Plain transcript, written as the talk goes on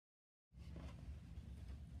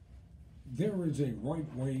There is a right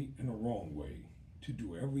way and a wrong way to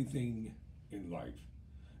do everything in life.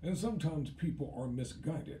 And sometimes people are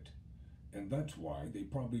misguided. And that's why they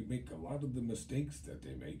probably make a lot of the mistakes that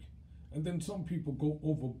they make. And then some people go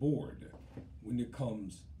overboard when it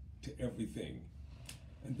comes to everything.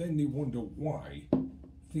 And then they wonder why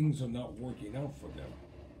things are not working out for them.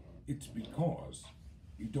 It's because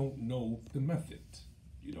you don't know the method.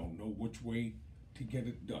 You don't know which way to get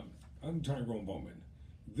it done. I'm Tyrone Bowman.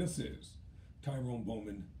 This is Tyrone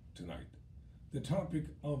Bowman Tonight. The topic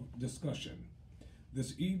of discussion.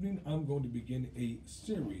 This evening I'm going to begin a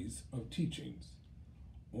series of teachings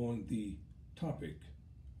on the topic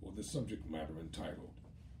or the subject matter entitled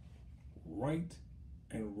Right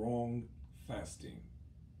and Wrong Fasting.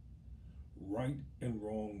 Right and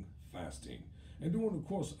Wrong Fasting. And during the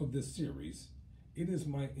course of this series, it is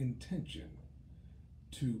my intention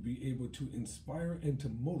to be able to inspire and to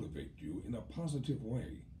motivate you in a positive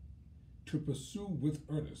way to pursue with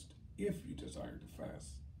earnest, if you desire to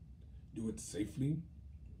fast, do it safely,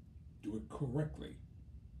 do it correctly,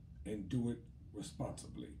 and do it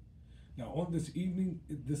responsibly. Now, on this evening,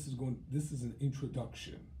 this is an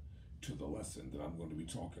introduction to the lesson that I'm going to be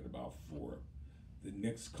talking about for the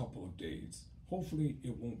next couple of days. Hopefully,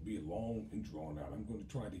 it won't be long and drawn out. I'm going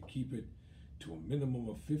to try to keep it to a minimum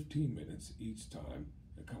of 15 minutes each time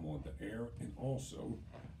I come on the air, and also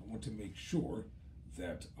I want to make sure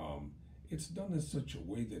that it's done in such a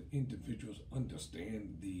way that individuals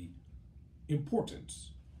understand the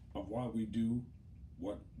importance of why we do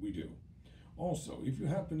what we do. Also, if you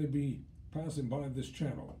happen to be passing by this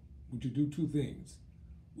channel, would you do two things?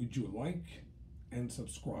 Would you like and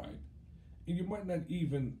subscribe? And you might not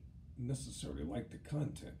even necessarily like the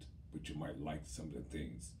content, but you might like some of the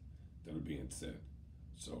things that are being said.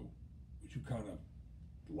 So would you kind of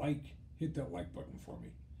hit that like button for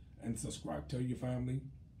me and subscribe. Tell your family,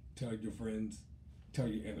 tell your friends, tell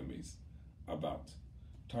your enemies about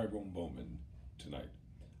Tyrone Bowman Tonight.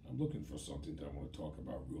 I'm looking for something that I want to talk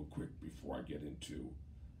about real quick before I get into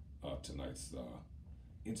tonight's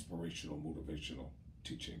inspirational, motivational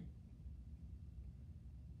teaching.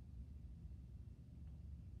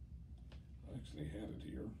 I actually had it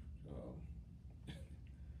here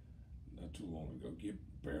not too long ago.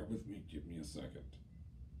 Bear with me, give me a second.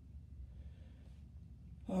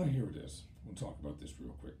 Here it is. We'll talk about this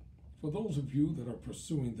real quick. For those of you that are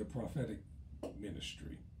pursuing the prophetic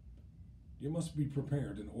ministry, you must be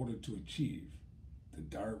prepared in order to achieve the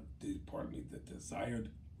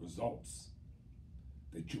desired results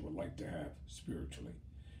that you would like to have spiritually,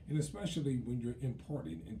 and especially when you're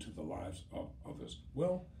imparting into the lives of others.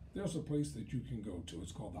 Well, there's a place that you can go to.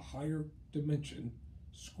 It's called the Higher Dimension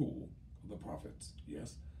School of the Prophets.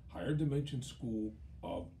 Yes, Higher Dimension School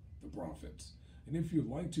of the Prophets. And if you'd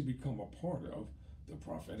like to become a part of the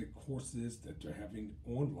prophetic courses that they're having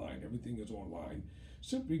online, everything is online,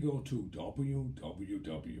 simply go to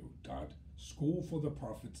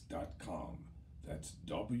www.schoolfortheprophets.com. That's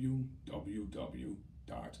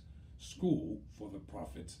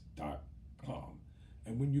www.schoolfortheprophets.com.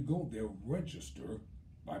 And when you go there, register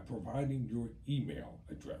by providing your email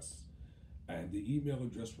address. And the email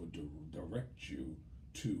address will direct you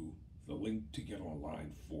to the link to get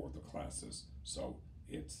online for the classes. So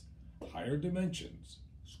it's Higher Dimensions,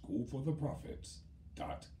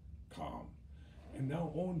 schoolfortheprophets.com. And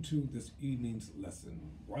now on to this evening's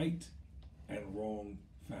lesson, right and wrong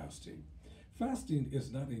fasting. Fasting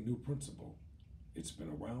is not a new principle. It's been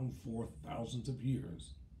around for thousands of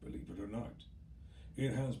years, believe it or not.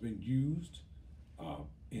 It has been used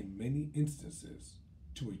in many instances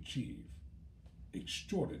to achieve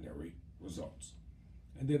extraordinary results.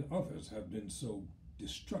 And then others have been so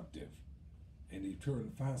destructive, and they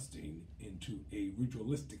turn fasting into a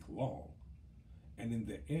ritualistic law. And in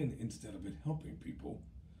the end, instead of it helping people,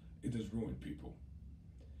 it has ruined people.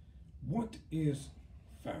 What is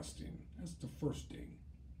fasting? That's the first thing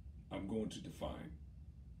I'm going to define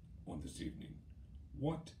on this evening.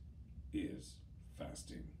 What is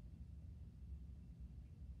fasting?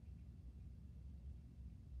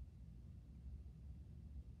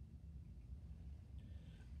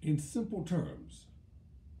 In simple terms,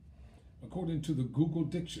 according to the Google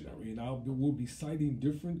Dictionary, and we'll be citing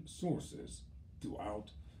different sources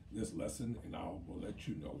throughout this lesson, and I will let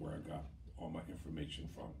you know where I got all my information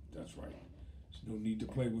from. That's right. There's no need to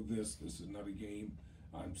play with this. This is not a game.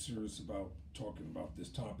 I'm serious about talking about this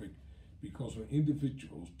topic because when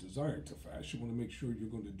individuals desire to fast, you want to make sure you're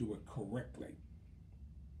going to do it correctly.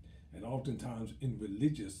 And oftentimes in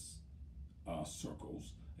religious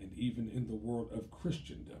circles, and even in the world of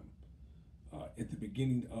Christendom, at the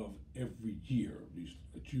beginning of every year,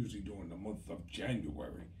 it's usually during the month of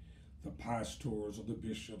January, the pastors or the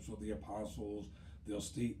bishops or the apostles. They'll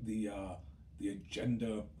state the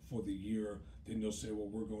agenda for the year. Then they'll say, well,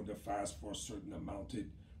 we're going to fast for a certain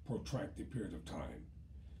protracted period of time.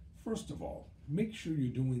 First of all, make sure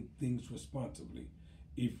you're doing things responsibly.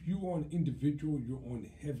 If you're an individual, you're on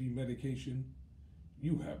heavy medication,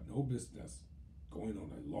 you have no business going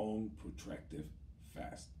on a long, protracted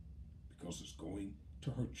fast because it's going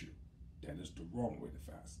to hurt you. That is the wrong way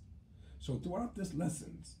to fast. So throughout these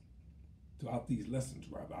lessons,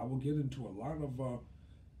 I will get into a lot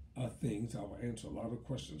of things. I will answer a lot of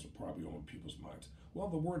questions that are probably on people's minds. Well,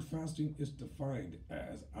 the word fasting is defined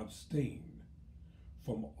as abstain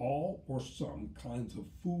from all or some kinds of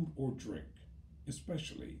food or drink,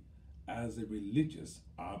 especially as a religious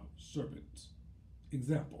observance.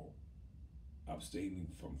 Example, abstaining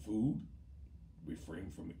from food, refrain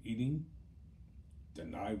from eating,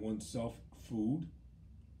 deny oneself food,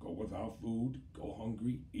 go without food, go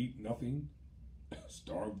hungry, eat nothing,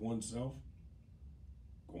 starve oneself,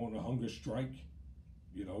 go on a hunger strike.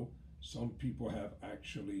 You know, some people have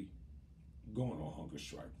actually gone on hunger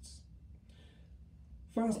strikes.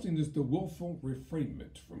 Fasting is the willful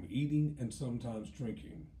refrainment from eating and sometimes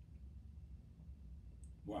drinking.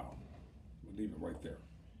 Wow, we'll leave it right there.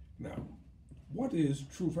 Now, what is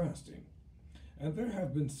true fasting? And there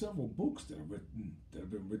have been several books that have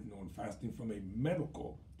been written on fasting from a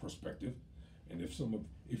medical perspective. And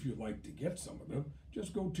if you'd like to get some of them,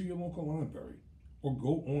 just go to your local library or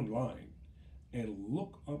go online and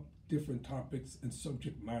look up different topics and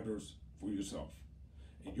subject matters for yourself.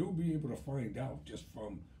 And you'll be able to find out just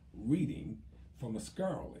from reading from a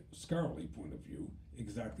scholarly point of view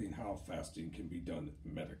exactly how fasting can be done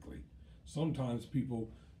medically. Sometimes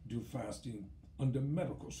people do fasting under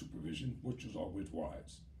medical supervision, which is always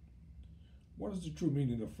wise. What is the true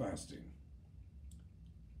meaning of fasting?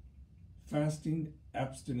 Fasting,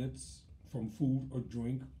 abstinence from food or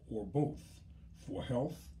drink or both for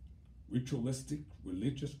health, ritualistic,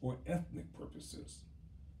 religious, or ethnic purposes.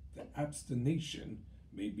 The abstination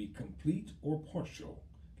may be complete or partial,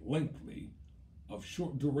 lengthy, of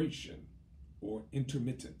short duration, or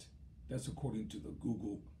intermittent. That's according to the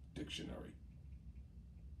Google Dictionary.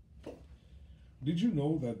 Did you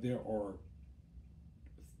know that there are,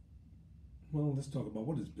 well, let's talk about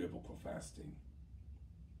what is biblical fasting.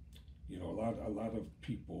 You know, a lot of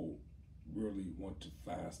people really want to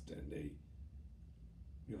fast and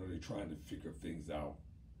they're trying to figure things out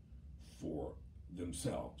for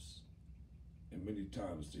themselves. And many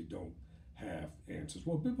times they don't have answers.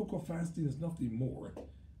 Well, biblical fasting is nothing more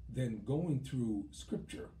than going through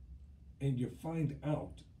scripture and you find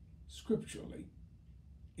out scripturally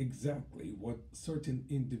exactly what certain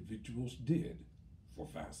individuals did for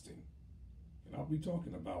fasting. And I'll be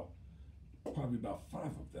talking about probably about 5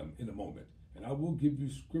 of them in a moment. And I will give you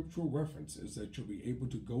scriptural references that you'll be able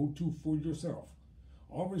to go to for yourself.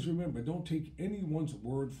 Always remember, don't take anyone's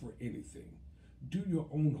word for anything. Do your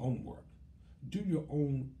own homework. Do your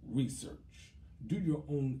own research. Do your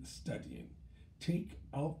own studying. Take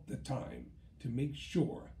out the time to make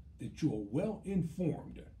sure that you are well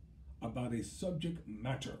informed about a subject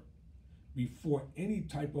matter before any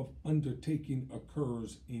type of undertaking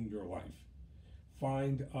occurs in your life.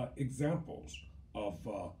 Find examples of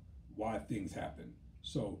why things happen.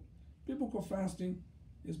 So, biblical fasting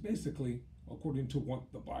is basically according to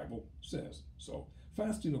what the Bible says. So,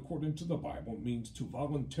 fasting according to the Bible means to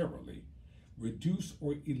voluntarily reduce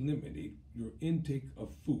or eliminate your intake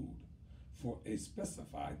of food for a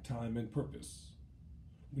specified time and purpose.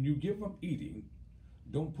 When you give up eating,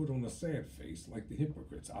 don't put on a sad face like the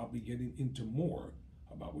hypocrites. I'll be getting into more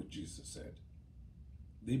about what Jesus said.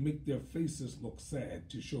 They make their faces look sad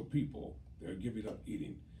to show people they're giving up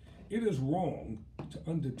eating. It is wrong to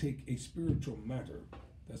undertake a spiritual matter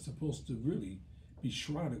that's supposed to really be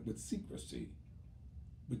shrouded with secrecy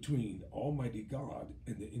between Almighty God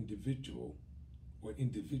and the individual or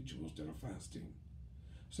individuals that are fasting.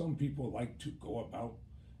 Some people like to go about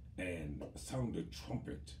and sound a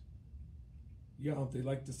trumpet. Yeah, they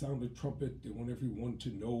like to sound a trumpet. They want everyone to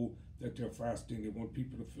know that they're fasting. They want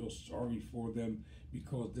people to feel sorry for them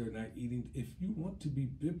because they're not eating. If you want to be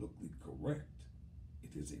biblically correct,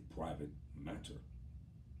 it is a private matter.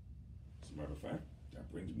 As a matter of fact,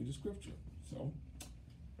 that brings me to scripture. So,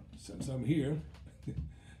 since I'm here,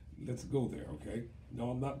 let's go there, okay? No,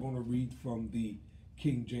 I'm not going to read from the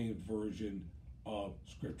King James Version of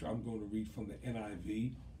scripture. I'm going to read from the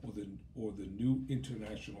NIV or the New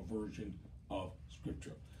International Version of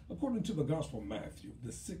scripture. According to the Gospel of Matthew,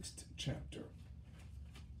 the 6th chapter,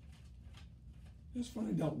 let's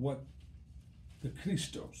find out what the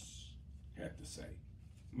Christos had to say.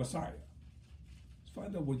 Messiah. Let's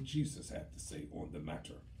find out what Jesus had to say on the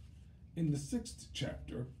matter. In the 6th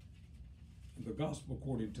chapter, in the Gospel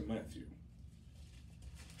according to Matthew,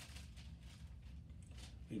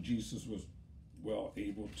 and Jesus was well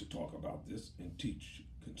able to talk about this and teach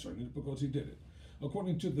concerning it because he did it.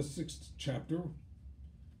 According to the 6th chapter,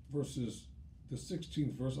 verses the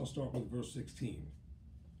 16th verse, I'll start with verse 16.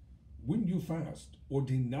 When you fast or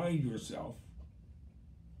deny yourself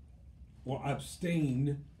or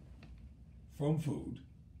abstain from food,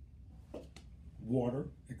 water,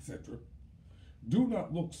 etc., do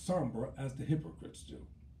not look somber as the hypocrites do,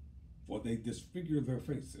 for they disfigure their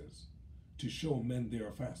faces to show men they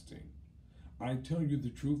are fasting. I tell you the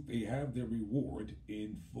truth, they have their reward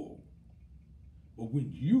in full. But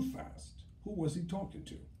when you fast, who was he talking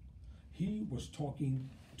to? He was talking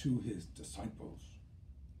to his disciples.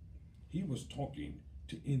 He was talking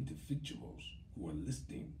to individuals who were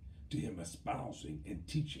listening to him espousing and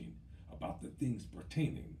teaching about the things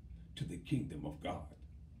pertaining to the kingdom of God.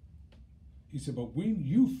 He said, but when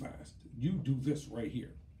you fast, you do this right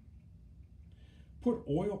here. Put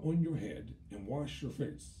oil on your head and wash your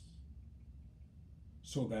face,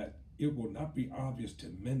 so that it will not be obvious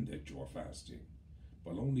to men that you are fasting,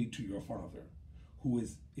 but only to your Father who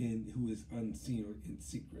is unseen or in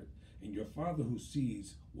secret. And your Father who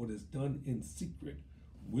sees what is done in secret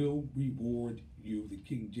will reward you. The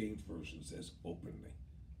King James Version says openly.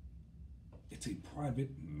 It's a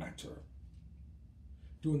private matter.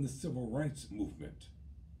 During the Civil Rights Movement,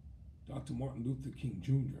 Dr. Martin Luther King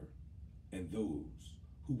Jr. and those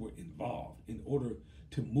who were involved in order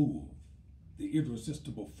to move the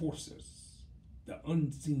irresistible forces, the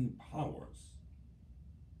unseen powers,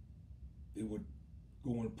 they would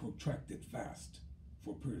go on protracted fast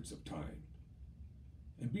for periods of time.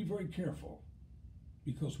 And be very careful,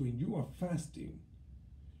 because when you are fasting,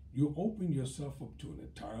 you open yourself up to an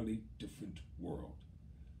entirely different world.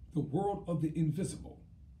 The world of the invisible,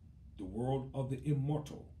 the world of the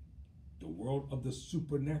immortal, the world of the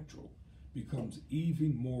supernatural becomes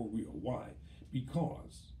even more real. Why?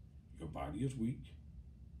 Because your body is weak.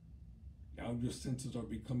 Now your senses are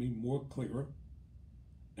becoming more clearer,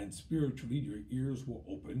 and spiritually your ears will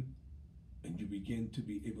open and you begin to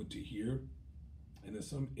be able to hear. And in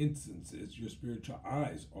some instances, your spiritual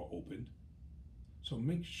eyes are opened. So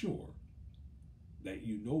make sure that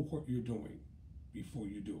you know what you're doing before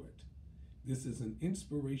you do it. This is an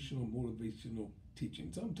inspirational, motivational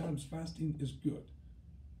teaching. Sometimes fasting is good.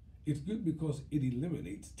 It's good because it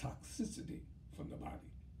eliminates toxicity from the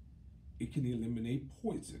body. It can eliminate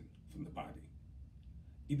poison from the body.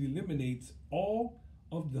 It eliminates all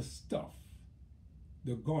of the stuff,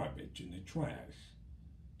 the garbage and the trash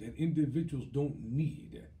that individuals don't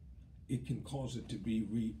need. It can cause it to be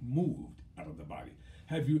removed out of the body.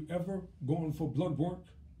 Have you ever gone for blood work?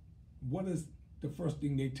 What is the first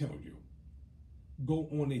thing they tell you? Go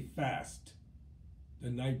on a fast the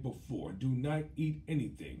night before. Do not eat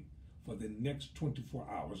anything for the next 24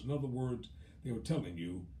 hours. In other words, they were telling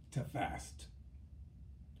you to fast.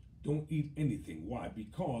 Don't eat anything. Why?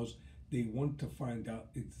 Because they want to find out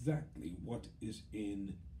exactly what is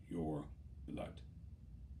in your blood.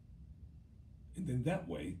 And then that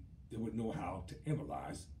way, they would know how to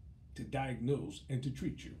analyze, to diagnose, and to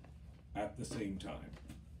treat you at the same time.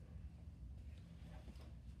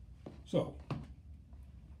 So,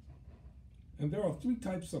 and there are 3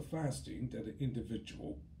 types of fasting that an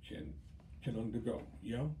individual can undergo.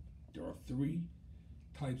 Yeah, there are 3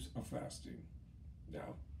 types of fasting.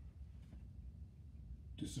 Now,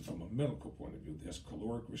 this is from a medical point of view. There's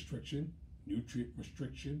caloric restriction, nutrient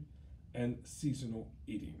restriction, and seasonal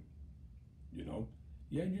eating. You know,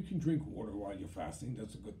 yeah, you can drink water while you're fasting.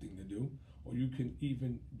 That's a good thing to do. Or you can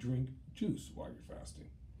even drink juice while you're fasting.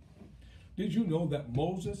 Did you know that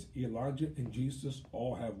Moses, Elijah, and Jesus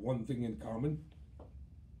all have one thing in common?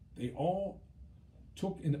 They all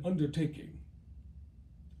took an undertaking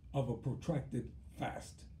of a protracted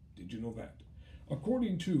fast. Did you know that?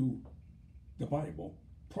 According to the Bible,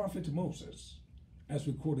 Prophet Moses, as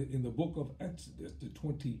recorded in the book of Exodus, the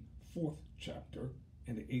 24th chapter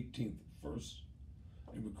and the 18th verse,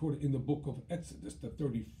 and recorded in the book of Exodus, the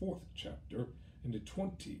 34th chapter and the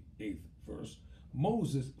 28th verse,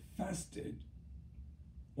 Moses fasted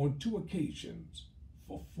on 2 occasions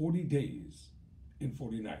for 40 days and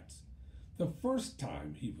 40 nights. The first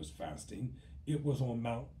time he was fasting, it was on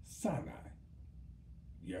Mount Sinai.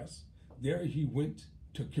 Yes, there he went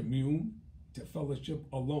to commune, to fellowship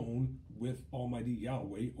alone with Almighty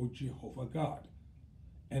Yahweh or Jehovah God.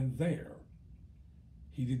 And there,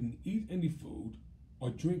 he didn't eat any food or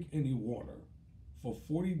drink any water for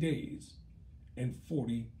 40 days and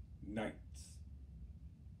 40 nights.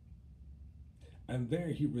 And there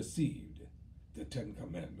he received the 10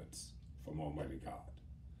 Commandments from Almighty God.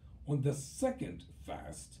 On the second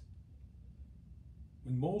fast,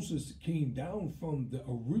 when Moses came down from the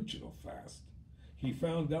original fast, he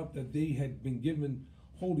found out that they had been given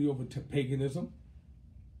wholly over to paganism,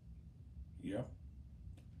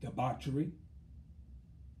 debauchery.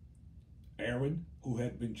 Aaron, who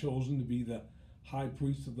had been chosen to be the high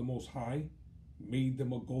priest of the Most High, made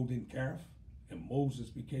them a golden calf, and Moses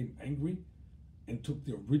became angry and took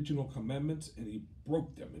the original commandments and he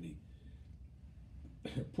broke them and he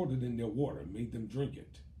put it in their water and made them drink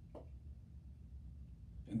it.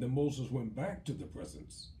 And then Moses went back to the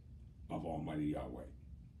presence of Almighty Yahweh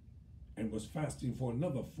and was fasting for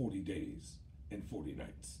another 40 days and 40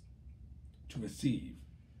 nights to receive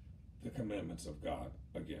the commandments of God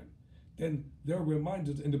again. Then there are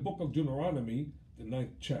reminders in the book of Deuteronomy, the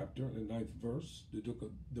 9th chapter, the 9th verse,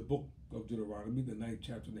 the book of Deuteronomy, the 9th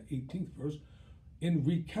chapter, and the 18th verse, in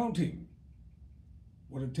recounting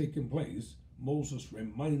what had taken place, Moses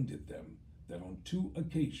reminded them that on 2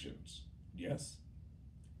 occasions, yes,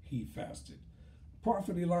 he fasted.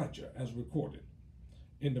 Prophet Elijah, as recorded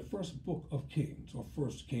in the first book of Kings, or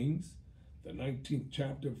First Kings, the 19th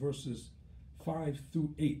chapter, verses 5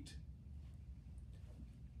 through 8,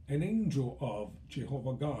 an angel of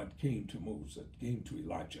Jehovah God came to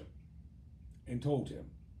Elijah, and told him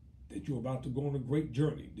that you're about to go on a great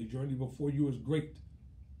journey. The journey before you is great.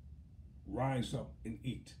 Rise up and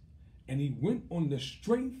eat. And he went on the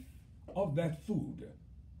strength of that food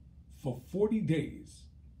for 40 days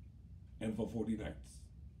and for 40 nights.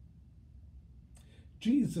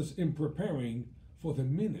 Jesus, in preparing for the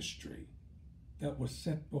ministry that was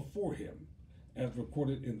set before him, as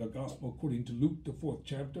recorded in the Gospel according to Luke, the 4th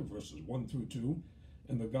chapter, verses 1 through 2,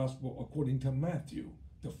 and the Gospel according to Matthew,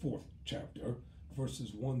 the 4th chapter,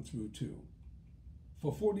 verses 1 through 2.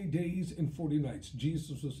 For 40 days and 40 nights,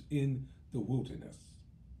 Jesus was in the wilderness.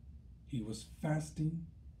 He was fasting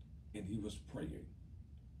and he was praying.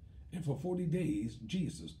 And for 40 days,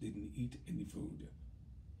 Jesus didn't eat any food.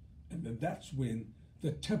 And then that's when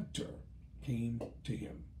the tempter came to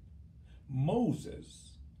him.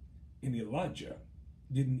 Moses and Elijah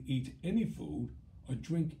didn't eat any food or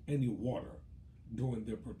drink any water during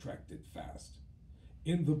their protracted fast.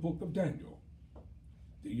 In the book of Daniel,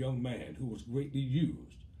 the young man who was greatly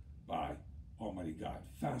used by Almighty God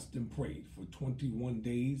fasted and prayed for 21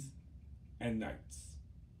 days and nights.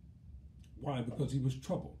 Why? Because he was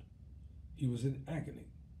troubled. He was in agony,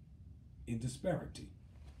 in disparity,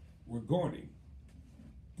 regarding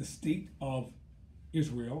the state of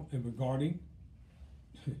Israel and regarding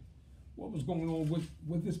what was going on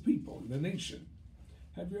with his people, the nation.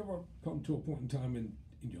 Have you ever come to a point in time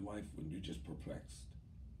in your life when you're just perplexed?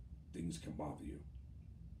 Things can bother you.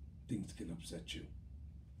 Things can upset you,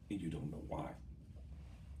 and you don't know why.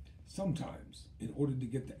 Sometimes, in order to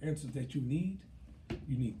get the answers that you need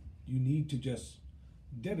to just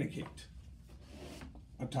dedicate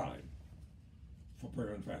a time for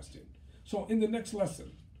prayer and fasting. So in the next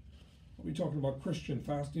lesson, we'll be talking about Christian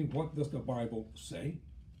fasting. What does the Bible say?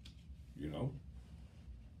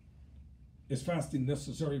 Is fasting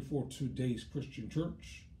necessary for today's Christian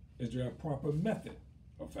church? Is there a proper method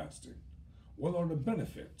of fasting? What are the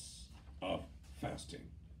benefits of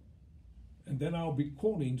fasting? And then I'll be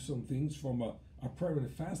quoting some things from a prayer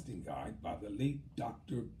and fasting guide by the late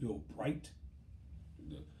Dr. Bill Bright.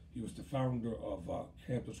 He was the founder of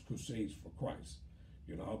Campus Crusades for Christ.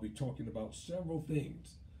 I'll be talking about several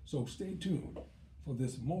things. So stay tuned for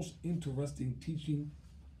this most interesting teaching,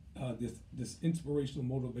 this inspirational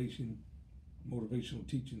motivational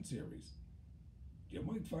teaching series. You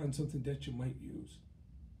might find something that you might use,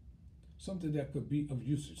 something that could be of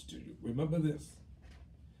usage to you. Remember this: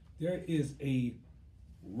 there is a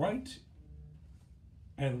right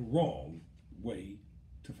and wrong way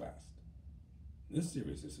to fast. This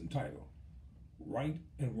series is entitled Right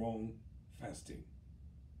and Wrong Fasting.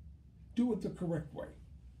 Do it the correct way.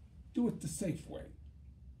 Do it the safe way.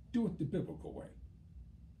 Do it the biblical way.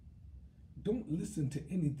 Don't listen to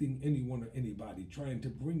anything, anyone, or anybody trying to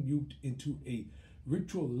bring you into a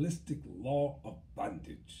ritualistic law of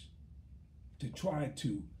bondage to try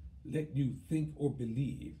to let you think or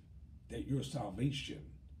believe that your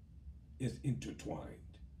salvation is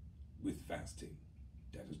intertwined with fasting.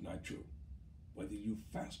 That is not true. Whether you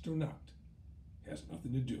fast or not has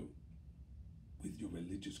nothing to do with your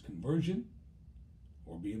religious conversion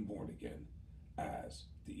or being born again, as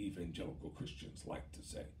the evangelical Christians like to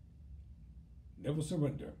say. Never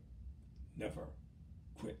surrender, never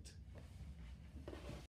quit.